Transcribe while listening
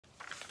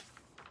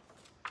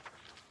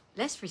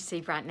Let's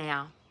receive right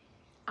now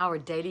our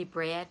daily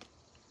bread,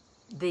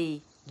 the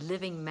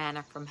living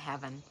manna from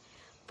heaven.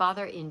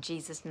 Father, in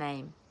Jesus'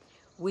 name,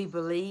 we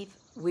believe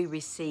we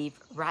receive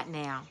right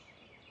now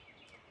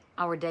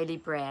our daily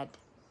bread,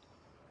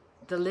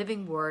 the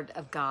living word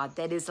of God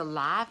that is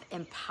alive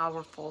and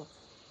powerful,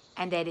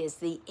 and that is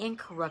the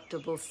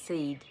incorruptible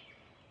seed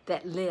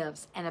that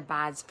lives and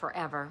abides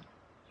forever.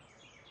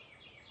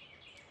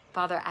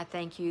 Father, I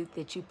thank you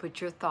that you put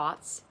your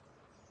thoughts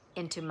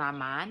into my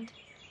mind,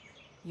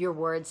 your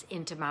words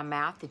into my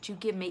mouth, that you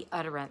give me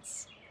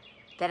utterance,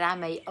 that I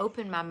may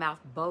open my mouth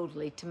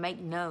boldly to make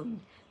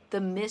known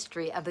the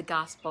mystery of the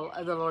gospel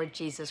of the Lord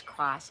Jesus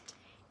Christ,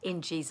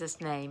 in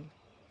Jesus' name.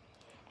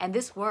 And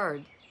this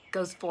word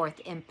goes forth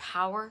in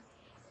power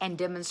and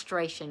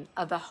demonstration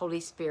of the Holy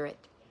Spirit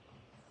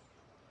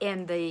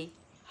in the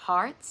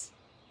hearts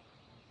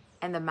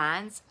and the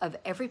minds of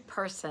every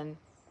person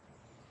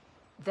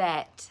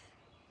that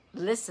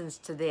listens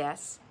to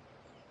this.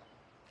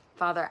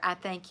 Father, I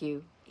thank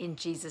you in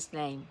Jesus'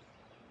 name.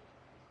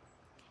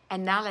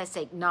 And now let's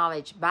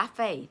acknowledge by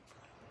faith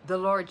the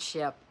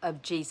lordship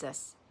of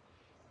Jesus.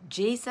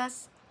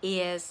 Jesus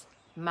is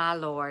my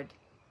Lord.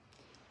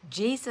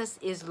 Jesus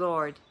is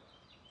Lord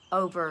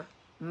over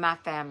my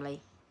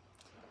family.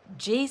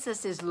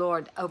 Jesus is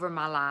Lord over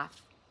my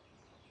life.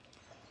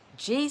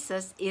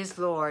 Jesus is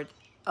Lord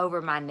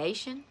over my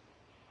nation,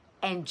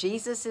 and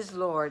Jesus is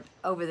Lord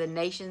over the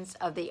nations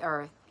of the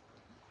earth.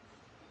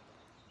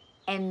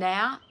 And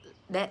now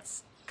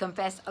let's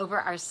confess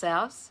over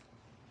ourselves.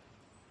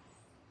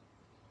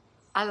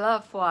 I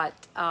love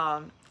what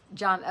John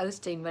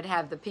Osteen would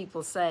have the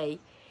people say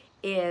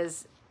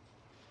is,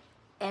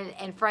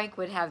 and Frank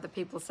would have the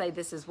people say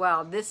this as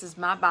well, this is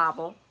my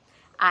Bible.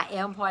 I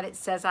am what it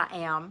says I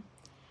am.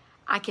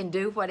 I can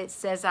do what it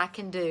says I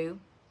can do.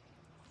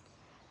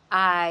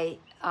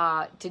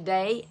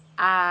 Today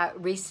I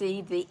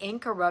receive the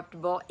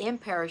incorruptible,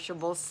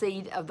 imperishable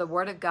seed of the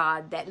Word of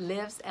God that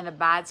lives and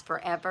abides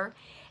forever,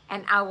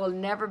 and I will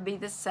never be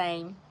the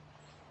same.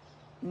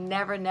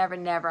 Never, never,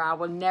 never. I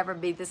will never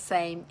be the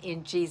same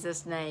in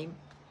Jesus' name.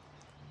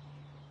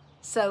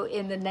 So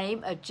in the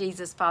name of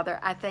Jesus, Father,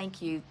 I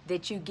thank you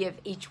that you give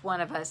each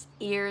one of us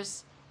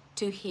ears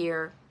to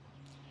hear,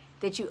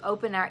 that you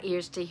open our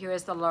ears to hear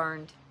as the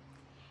learned,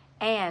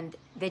 and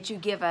that you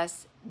give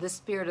us the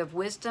spirit of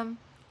wisdom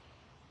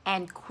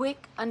and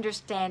quick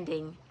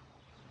understanding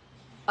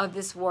of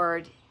this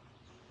word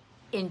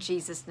in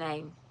Jesus'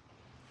 name,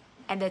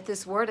 and that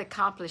this word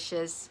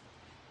accomplishes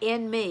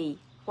in me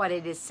what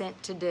it is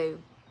sent to do.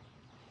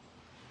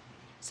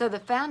 So the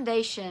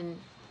foundation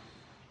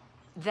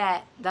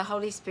that the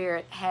Holy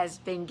Spirit has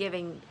been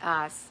giving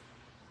us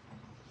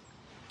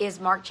is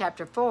Mark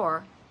chapter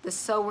 4, the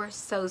sower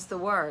sows the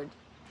word.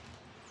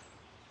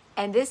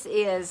 And this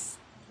is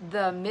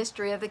the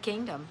mystery of the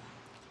kingdom.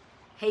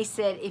 He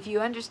said, if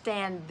you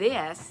understand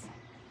this,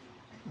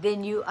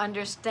 then you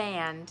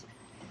understand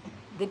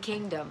the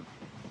kingdom.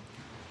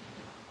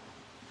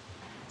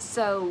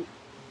 So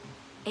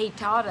he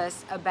taught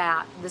us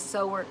about the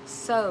sower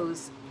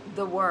sows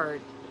the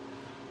word.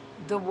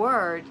 The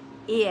word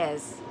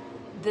is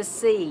the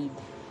seed.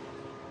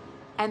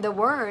 And the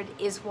word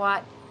is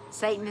what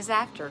Satan is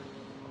after.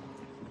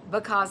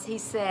 Because he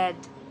said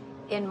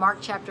in Mark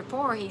chapter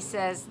 4, he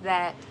says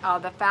that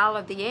the fowl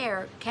of the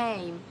air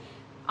came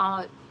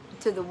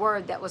to the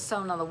word that was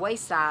sown on the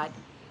wayside,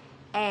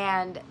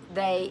 and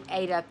they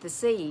ate up the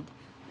seed.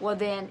 Well,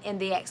 then in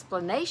the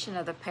explanation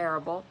of the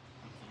parable,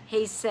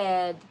 he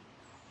said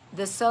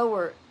the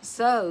sower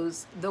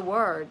sows the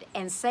word,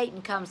 and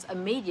Satan comes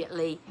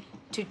immediately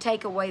to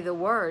take away the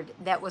word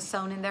that was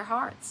sown in their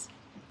hearts.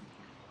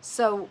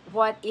 So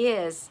what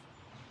is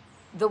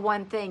the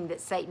one thing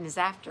that Satan is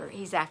after?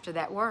 He's after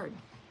that word.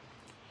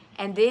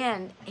 And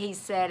then he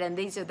said, and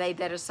these are they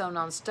that are sown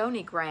on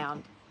stony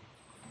ground.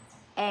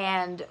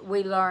 And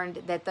we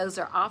learned that those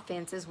are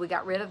offenses. We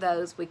got rid of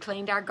those. We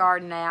cleaned our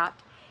garden out.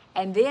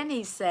 And then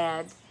he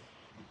said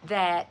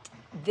that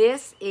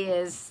these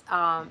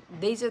are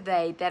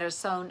they that are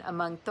sown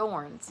among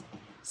thorns,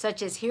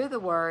 such as hear the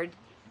word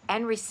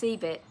and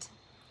receive it,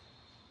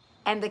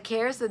 and the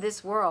cares of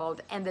this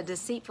world and the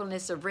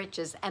deceitfulness of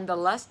riches and the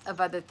lust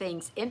of other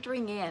things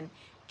entering in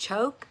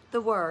choke the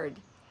word,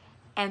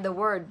 and the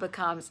word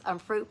becomes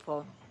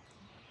unfruitful.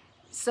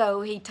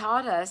 So he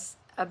taught us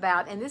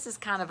about, and this is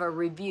kind of a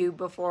review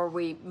before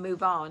we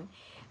move on,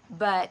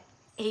 but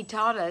he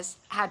taught us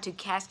how to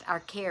cast our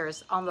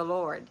cares on the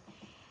Lord,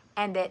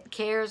 and that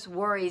cares,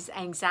 worries,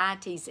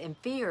 anxieties, and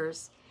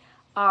fears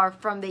are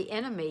from the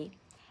enemy,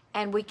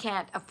 and we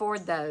can't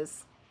afford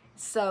those.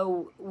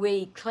 So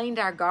we cleaned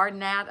our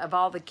garden out of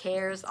all the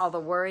cares, all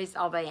the worries,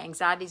 all the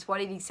anxieties. What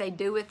did he say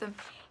do with them?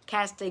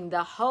 Casting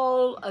the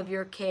whole of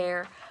your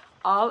care,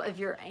 all of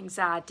your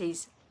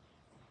anxieties,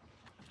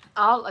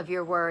 all of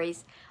your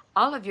worries,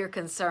 all of your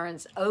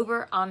concerns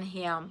over on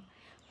him,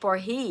 for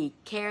he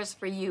cares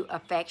for you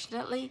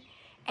affectionately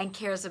and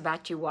cares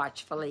about you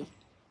watchfully.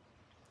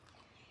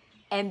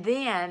 And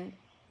then,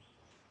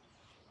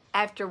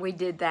 after we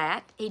did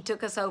that, he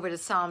took us over to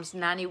Psalms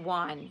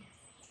 91.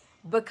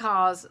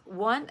 Because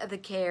one of the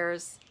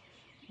cares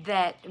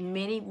that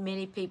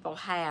many people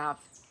have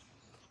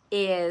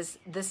is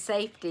the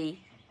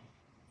safety,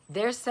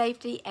 their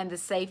safety and the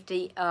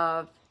safety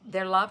of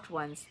their loved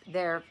ones,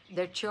 their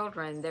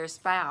children, their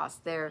spouse,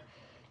 their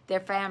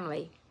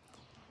family.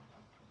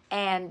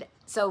 And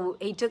so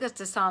he took us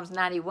to Psalms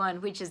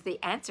 91, which is the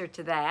answer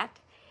to that.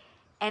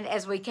 And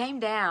as we came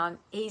down,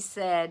 he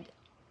said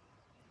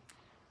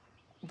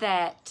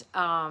that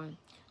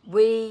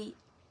we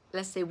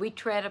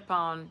tread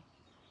upon,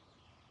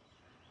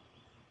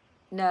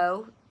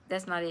 no,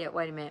 that's not it,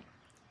 wait a minute.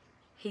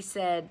 He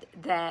said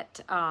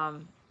that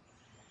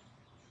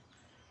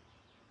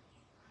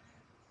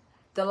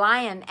the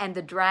lion and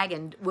the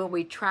dragon will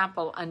we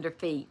trample under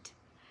feet.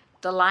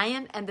 The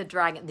lion and the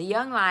dragon, the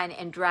young lion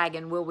and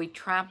dragon will we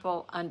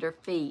trample under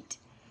feet.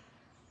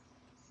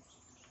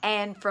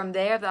 And from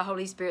there, the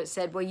Holy Spirit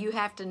said, well, you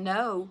have to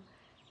know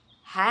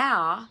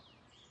how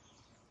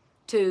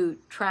to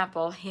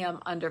trample him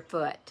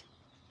underfoot.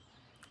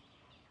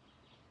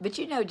 But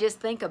you know, just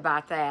think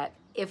about that.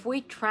 If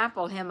we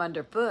trample him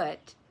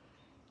underfoot,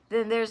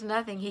 then there's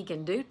nothing he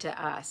can do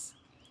to us.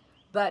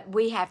 But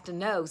we have to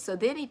know. So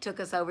then he took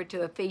us over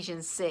to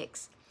Ephesians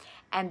 6.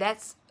 And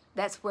that's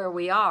where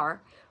we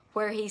are,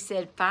 where he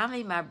said,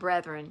 finally, my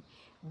brethren,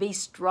 be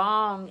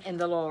strong in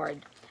the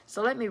Lord.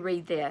 So let me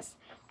read this.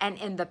 And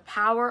in the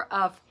power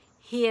of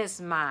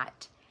his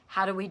might.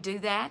 How do we do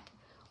that?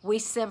 We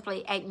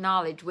simply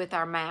acknowledge with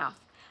our mouth,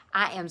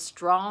 I am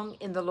strong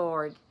in the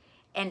Lord,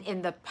 and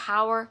in the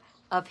power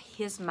of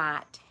his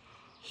might,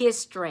 his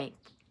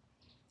strength.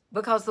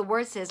 Because the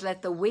word says,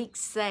 let the weak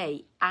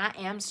say, I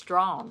am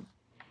strong.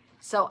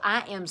 So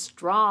I am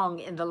strong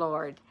in the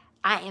Lord.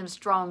 I am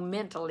strong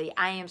mentally.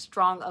 I am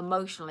strong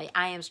emotionally.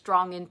 I am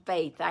strong in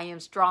faith. I am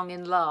strong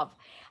in love.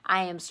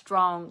 I am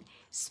strong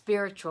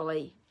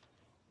spiritually.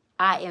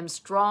 I am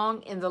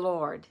strong in the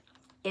Lord,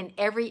 in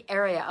every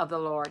area of the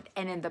Lord,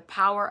 and in the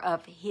power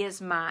of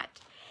his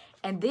might.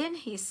 And then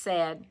he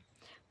said,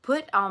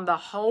 put on the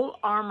whole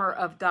armor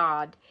of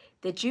God,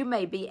 that you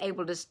may be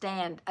able to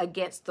stand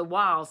against the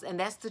wiles, and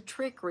that's the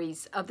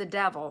trickeries of the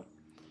devil.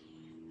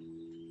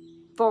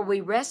 For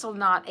we wrestle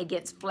not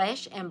against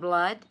flesh and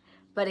blood,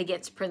 but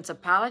against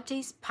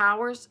principalities,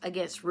 powers,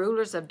 against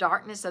rulers of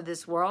darkness of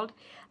this world,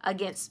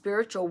 against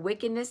spiritual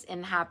wickedness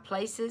in high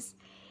places.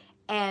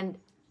 And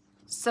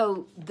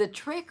so the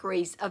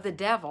trickeries of the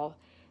devil,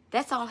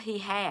 that's all he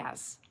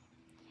has.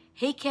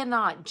 He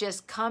cannot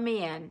just come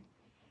in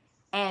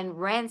and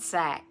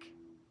ransack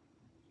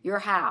your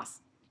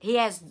house. He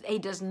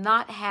does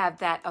not have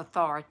that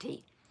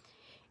authority.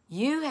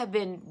 You have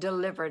been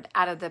delivered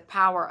out of the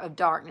power of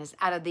darkness,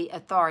 out of the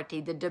authority,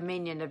 the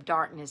dominion of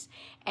darkness,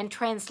 and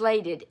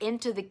translated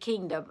into the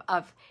kingdom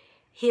of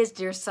his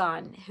dear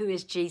Son, who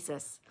is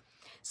Jesus.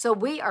 So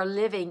we are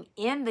living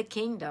in the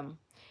kingdom.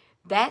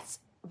 That's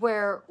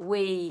where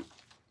we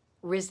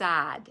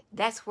reside.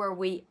 That's where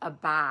we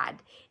abide,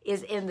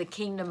 is in the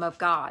kingdom of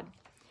God.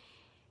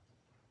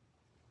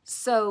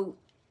 So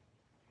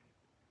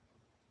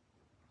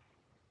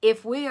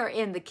if we are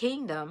in the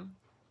kingdom,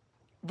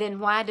 then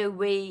why do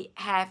we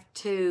have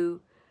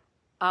to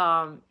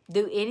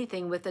do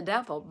anything with the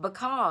devil?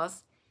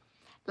 Because,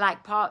 like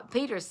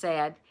Peter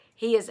said,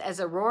 he is as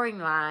a roaring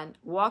lion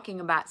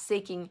walking about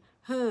seeking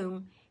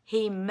whom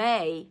he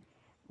may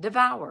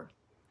devour.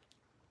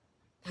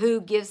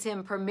 Who gives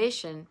him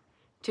permission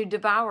to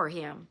devour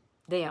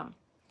them.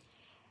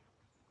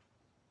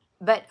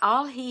 But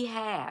all he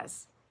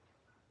has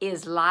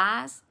is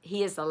lies.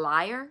 He is a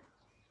liar.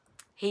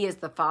 He is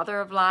the father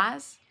of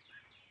lies.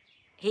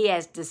 He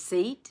has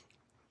deceit.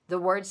 The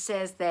word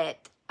says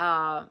that,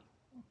 I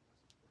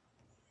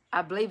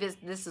believe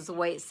this is the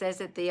way it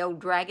says it, the old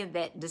dragon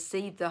that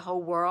deceived the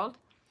whole world.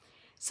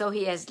 So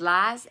he has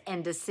lies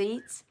and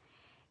deceits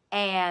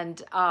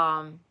and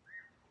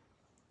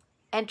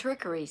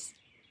trickeries.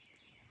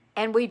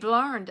 And we've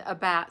learned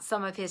about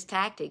some of his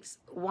tactics.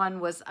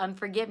 One was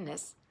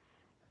unforgiveness.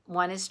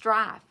 One is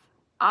strife,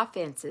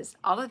 offenses.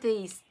 All of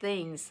these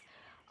things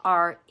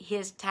are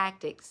his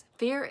tactics.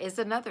 Fear is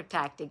another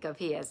tactic of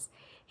his.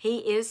 He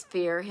is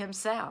fear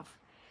himself.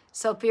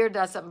 So fear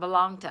doesn't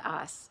belong to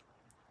us.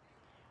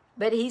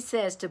 But he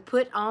says to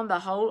put on the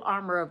whole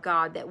armor of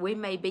God, that we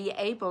may be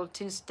able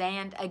to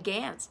stand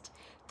against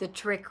the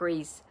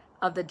trickeries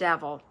of the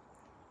devil.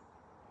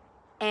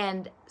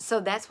 And so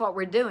that's what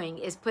we're doing,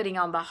 is putting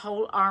on the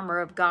whole armor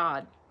of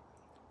God.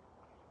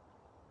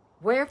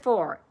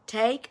 Wherefore,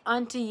 take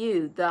unto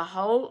you the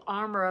whole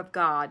armor of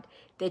God,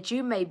 that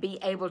you may be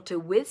able to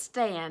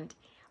withstand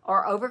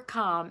or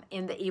overcome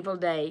in the evil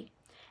day,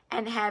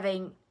 and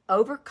having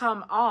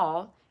overcome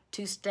all,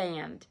 to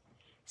stand.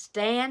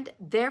 Stand,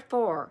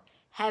 therefore,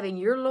 having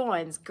your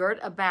loins girt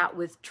about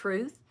with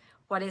truth.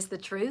 What is the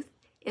truth?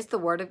 It's the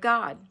word of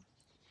God.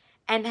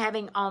 And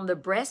having on the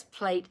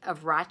breastplate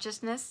of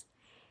righteousness.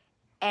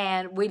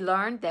 And we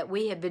learned that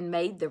we have been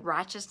made the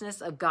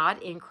righteousness of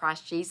God in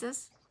Christ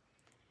Jesus.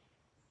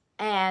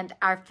 And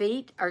our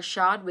feet are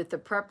shod with the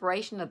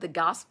preparation of the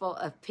gospel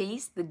of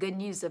peace, the good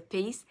news of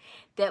peace,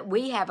 that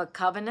we have a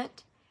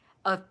covenant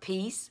of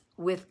peace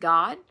with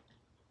God.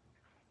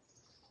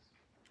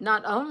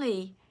 Not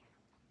only,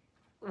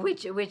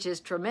 which is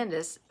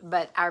tremendous,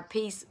 but our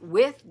peace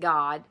with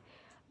God,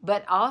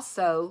 but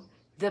also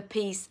the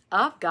peace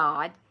of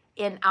God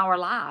in our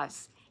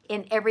lives,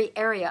 in every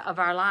area of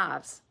our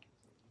lives.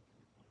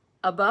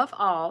 Above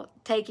all,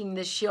 taking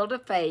the shield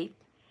of faith,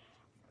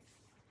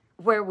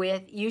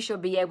 wherewith you shall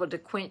be able to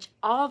quench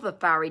all the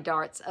fiery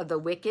darts of the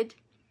wicked.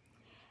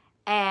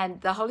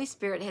 And the Holy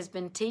Spirit has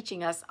been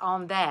teaching us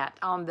on that,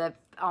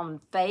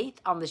 on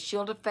faith, on the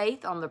shield of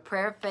faith, on the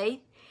prayer of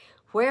faith,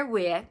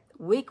 wherewith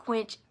we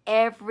quench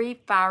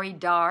every fiery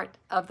dart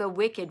of the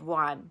wicked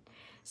one.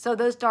 So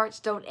those darts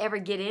don't ever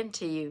get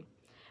into you.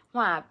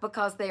 Why?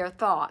 Because they are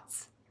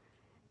thoughts.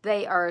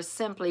 They are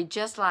simply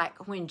just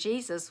like when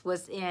Jesus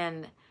was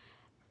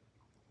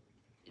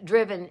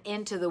driven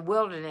into the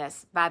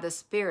wilderness by the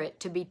Spirit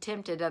to be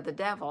tempted of the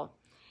devil.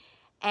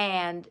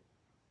 And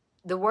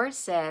the Word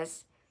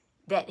says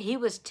that he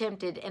was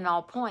tempted in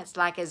all points,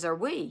 like as are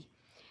we.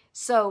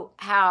 So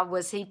how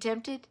was he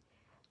tempted?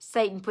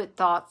 Satan put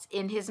thoughts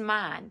in his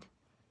mind.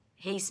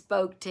 He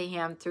spoke to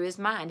him through his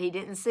mind. He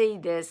didn't see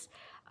this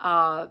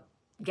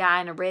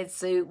guy in a red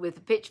suit with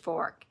a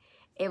pitchfork.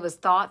 It was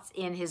thoughts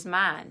in his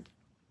mind.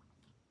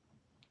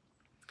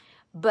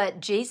 But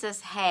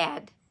Jesus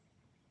had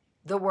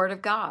the Word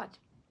of God.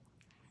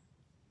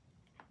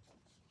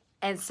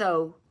 And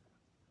so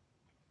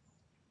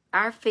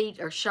our feet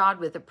are shod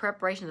with the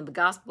preparation of the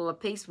gospel of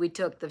peace. We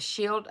took the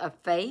shield of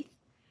faith.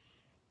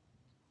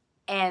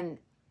 And,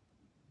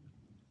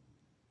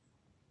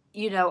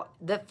 you know,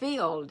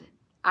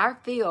 our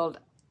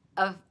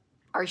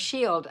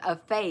shield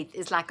of faith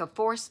is like a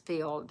force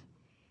field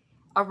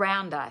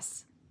around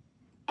us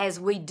as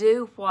we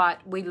do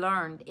what we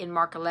learned in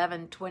Mark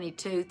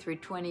 11:22 through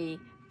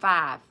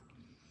 25,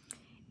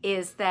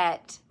 is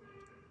that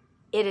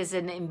it is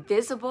an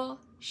invisible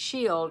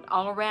shield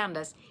all around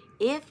us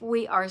if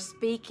we are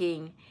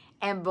speaking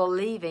and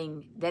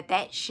believing that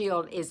that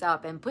shield is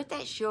up. And put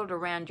that shield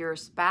around your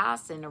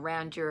spouse and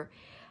around your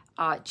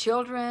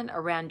children,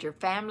 around your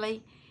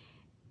family,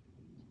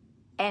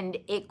 and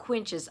it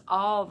quenches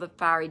all the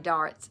fiery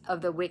darts of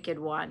the wicked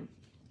one.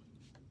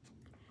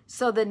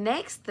 So the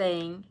next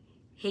thing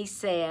he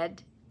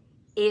said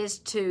is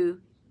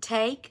to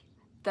take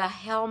the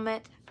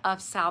helmet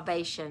of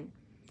salvation.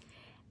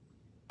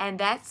 And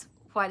that's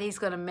what he's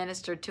going to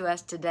minister to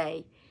us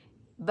today.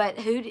 But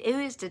who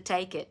is to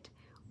take it?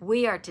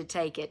 We are to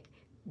take it,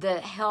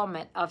 the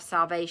helmet of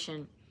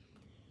salvation.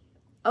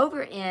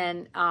 Over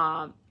in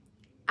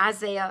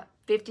Isaiah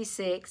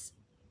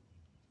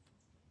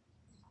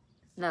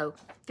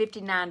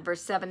 59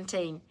 verse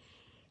 17,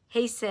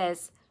 he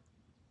says,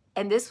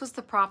 and this was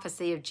the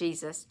prophecy of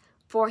Jesus,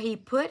 for he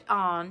put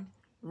on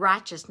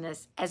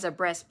righteousness as a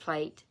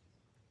breastplate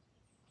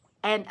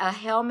and a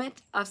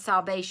helmet of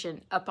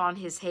salvation upon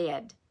his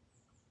head.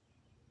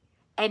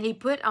 And he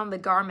put on the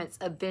garments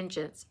of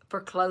vengeance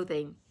for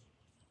clothing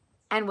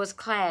and was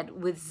clad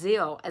with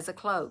zeal as a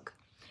cloak.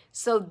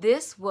 So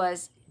this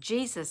was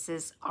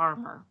Jesus's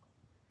armor.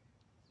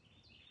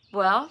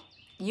 Well,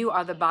 you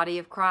are the body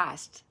of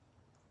Christ.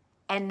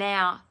 And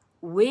now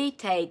we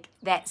take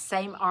that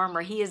same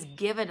armor he has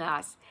given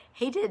us.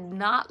 He did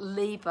not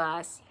leave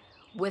us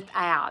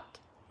without.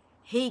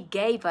 He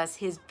gave us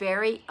his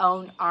very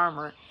own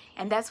armor.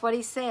 And that's what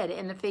he said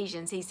in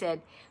Ephesians. He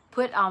said,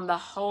 put on the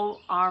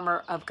whole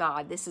armor of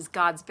God. This is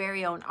God's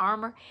very own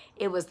armor.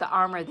 It was the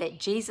armor that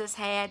Jesus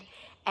had.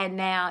 And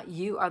now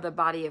you are the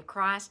body of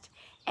Christ.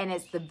 And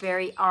it's the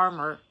very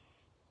armor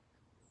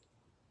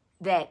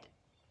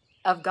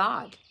of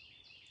God.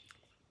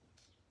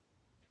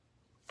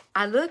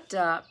 I looked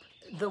up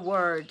the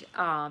word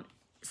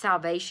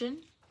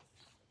salvation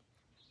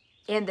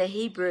in the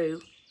Hebrew,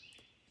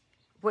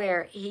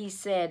 where he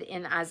said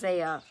in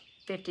Isaiah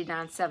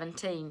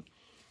 59:17,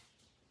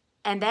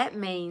 and that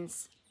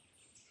means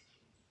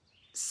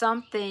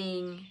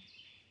something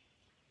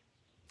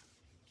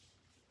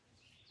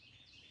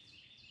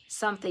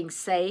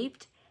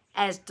saved,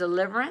 as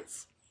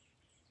deliverance,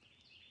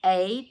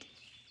 aid,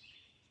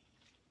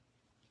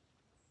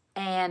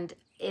 and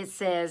it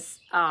says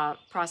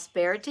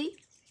prosperity,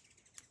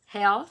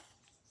 health,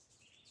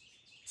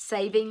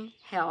 saving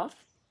health,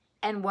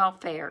 and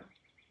welfare,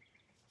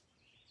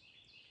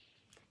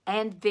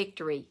 and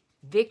victory.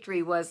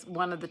 Victory was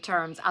one of the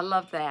terms. I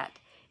love that.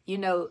 You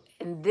know,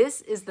 and this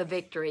is the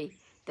victory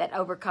that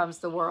overcomes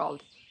the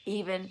world,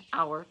 even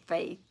our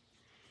faith.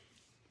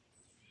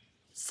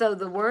 So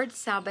the word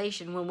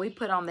salvation, when we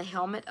put on the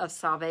helmet of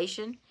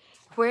salvation,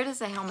 where does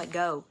the helmet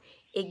go?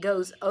 It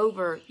goes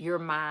over your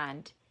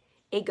mind.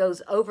 It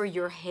goes over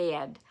your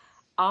head,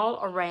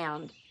 all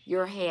around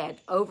your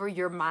head, over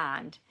your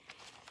mind.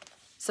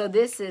 So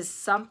this is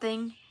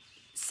something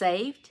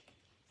saved,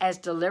 as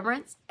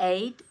deliverance,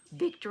 aid,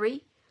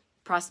 victory,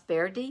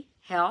 prosperity,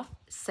 health,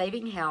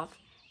 saving health,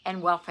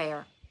 and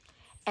welfare.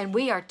 And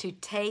we are to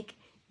take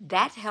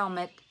that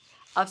helmet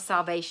of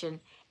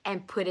salvation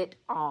and put it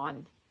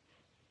on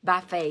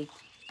by faith.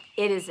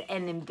 It is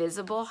an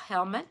invisible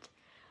helmet,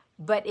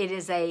 but it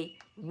is a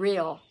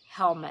real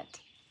helmet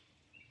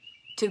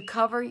to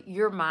cover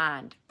your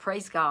mind.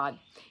 Praise God.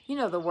 You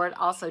know, the word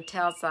also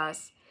tells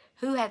us,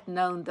 who hath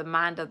known the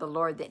mind of the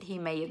Lord that he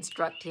may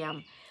instruct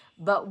him?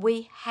 But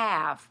we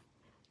have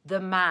the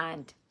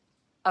mind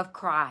of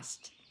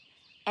Christ.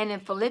 And in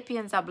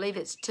Philippians, I believe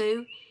it's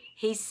 2,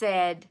 he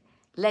said,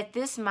 let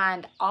this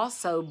mind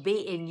also be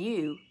in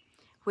you,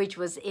 which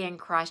was in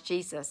Christ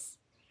Jesus.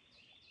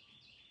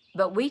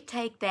 But we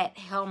take that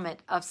helmet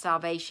of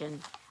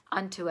salvation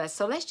unto us.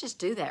 So let's just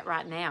do that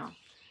right now.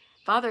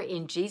 Father,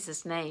 in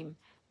Jesus' name,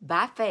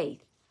 by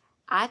faith,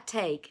 I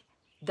take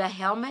the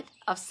helmet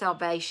of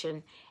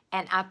salvation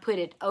and I put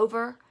it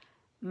over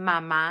my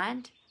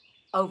mind,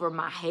 over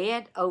my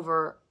head,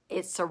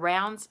 it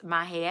surrounds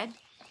my head.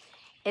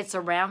 It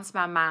surrounds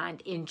my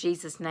mind in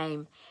Jesus'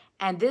 name.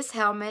 And this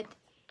helmet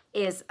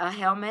is a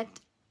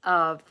helmet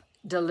of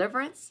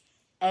deliverance,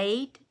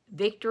 aid,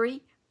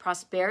 victory,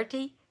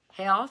 prosperity,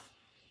 health,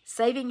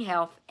 saving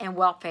health, and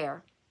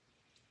welfare.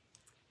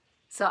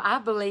 So I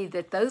believe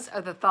that those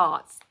are the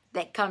thoughts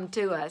that come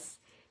to us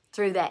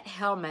through that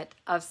helmet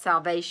of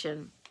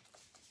salvation.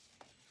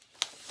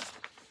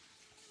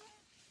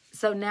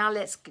 So now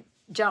let's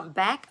jump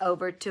back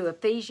over to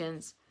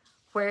Ephesians,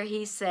 where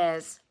he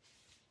says,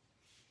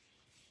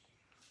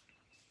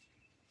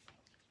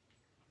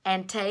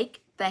 and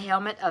take the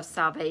helmet of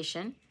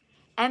salvation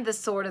and the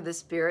sword of the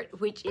Spirit,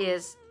 which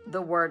is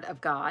the word of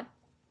God.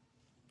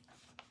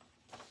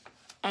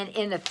 And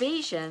in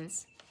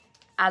Ephesians,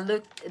 I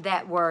looked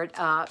that word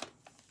up,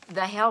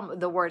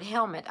 the word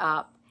helmet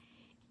up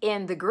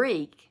in the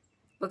Greek,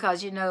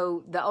 because you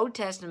know the Old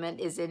Testament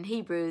is in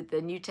Hebrew,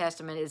 the New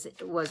Testament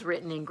was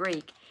written in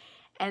Greek.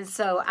 And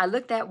so I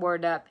looked that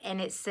word up and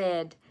it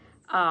said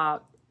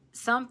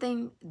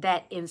something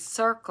that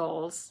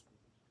encircles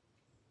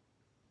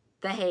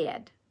the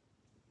head.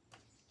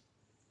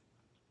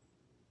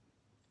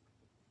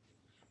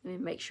 Let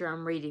me make sure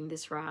I'm reading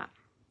this right.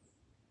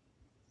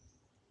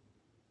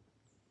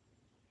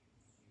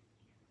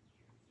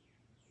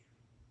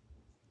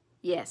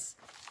 Yes,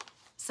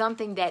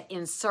 something that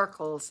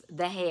encircles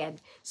the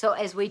head. So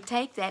as we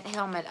take that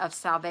helmet of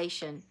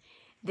salvation,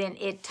 then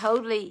it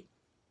totally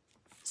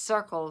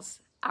circles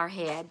our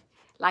head.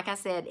 Like I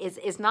said,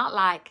 it's not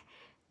like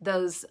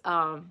those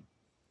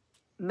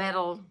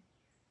metal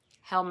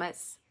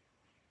helmets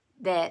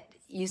that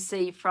you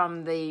see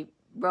from the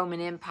Roman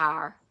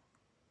Empire.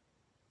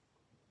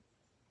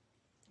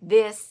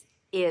 This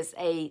is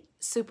a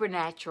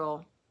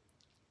supernatural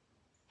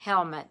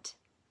helmet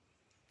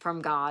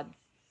from God,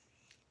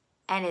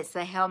 and it's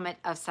the helmet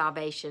of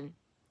salvation.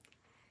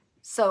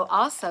 So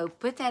also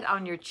put that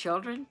on your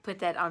children, put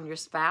that on your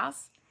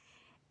spouse,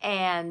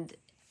 and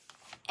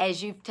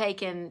as you've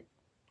taken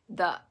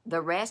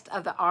the rest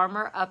of the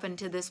armor up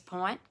until this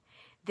point,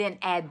 then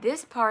add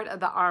this part of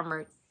the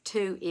armor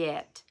to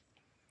it.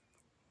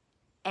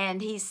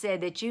 And he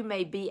said that you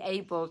may be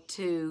able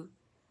to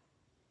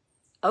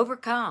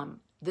overcome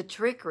the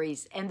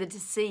trickeries and the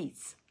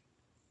deceits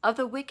of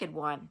the wicked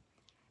one.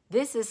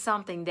 This is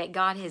something that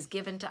God has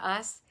given to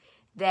us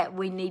that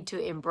we need to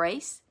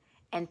embrace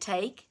and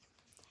take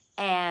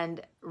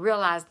and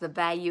realize the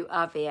value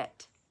of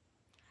it.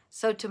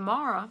 So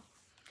tomorrow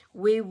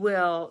we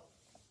will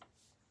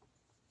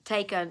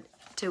take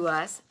unto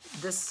us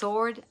the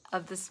sword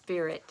of the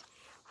Spirit,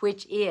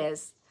 which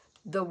is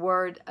the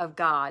Word of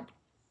God.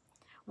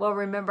 Well,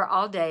 remember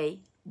all day,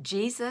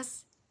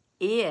 Jesus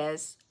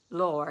is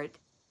Lord.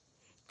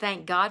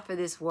 Thank God for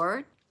this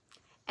word,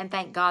 and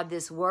thank God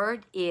this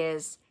word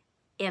is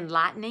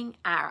enlightening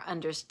our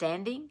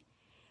understanding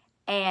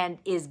and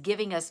is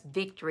giving us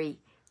victory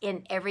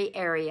in every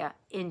area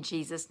in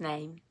Jesus'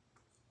 name.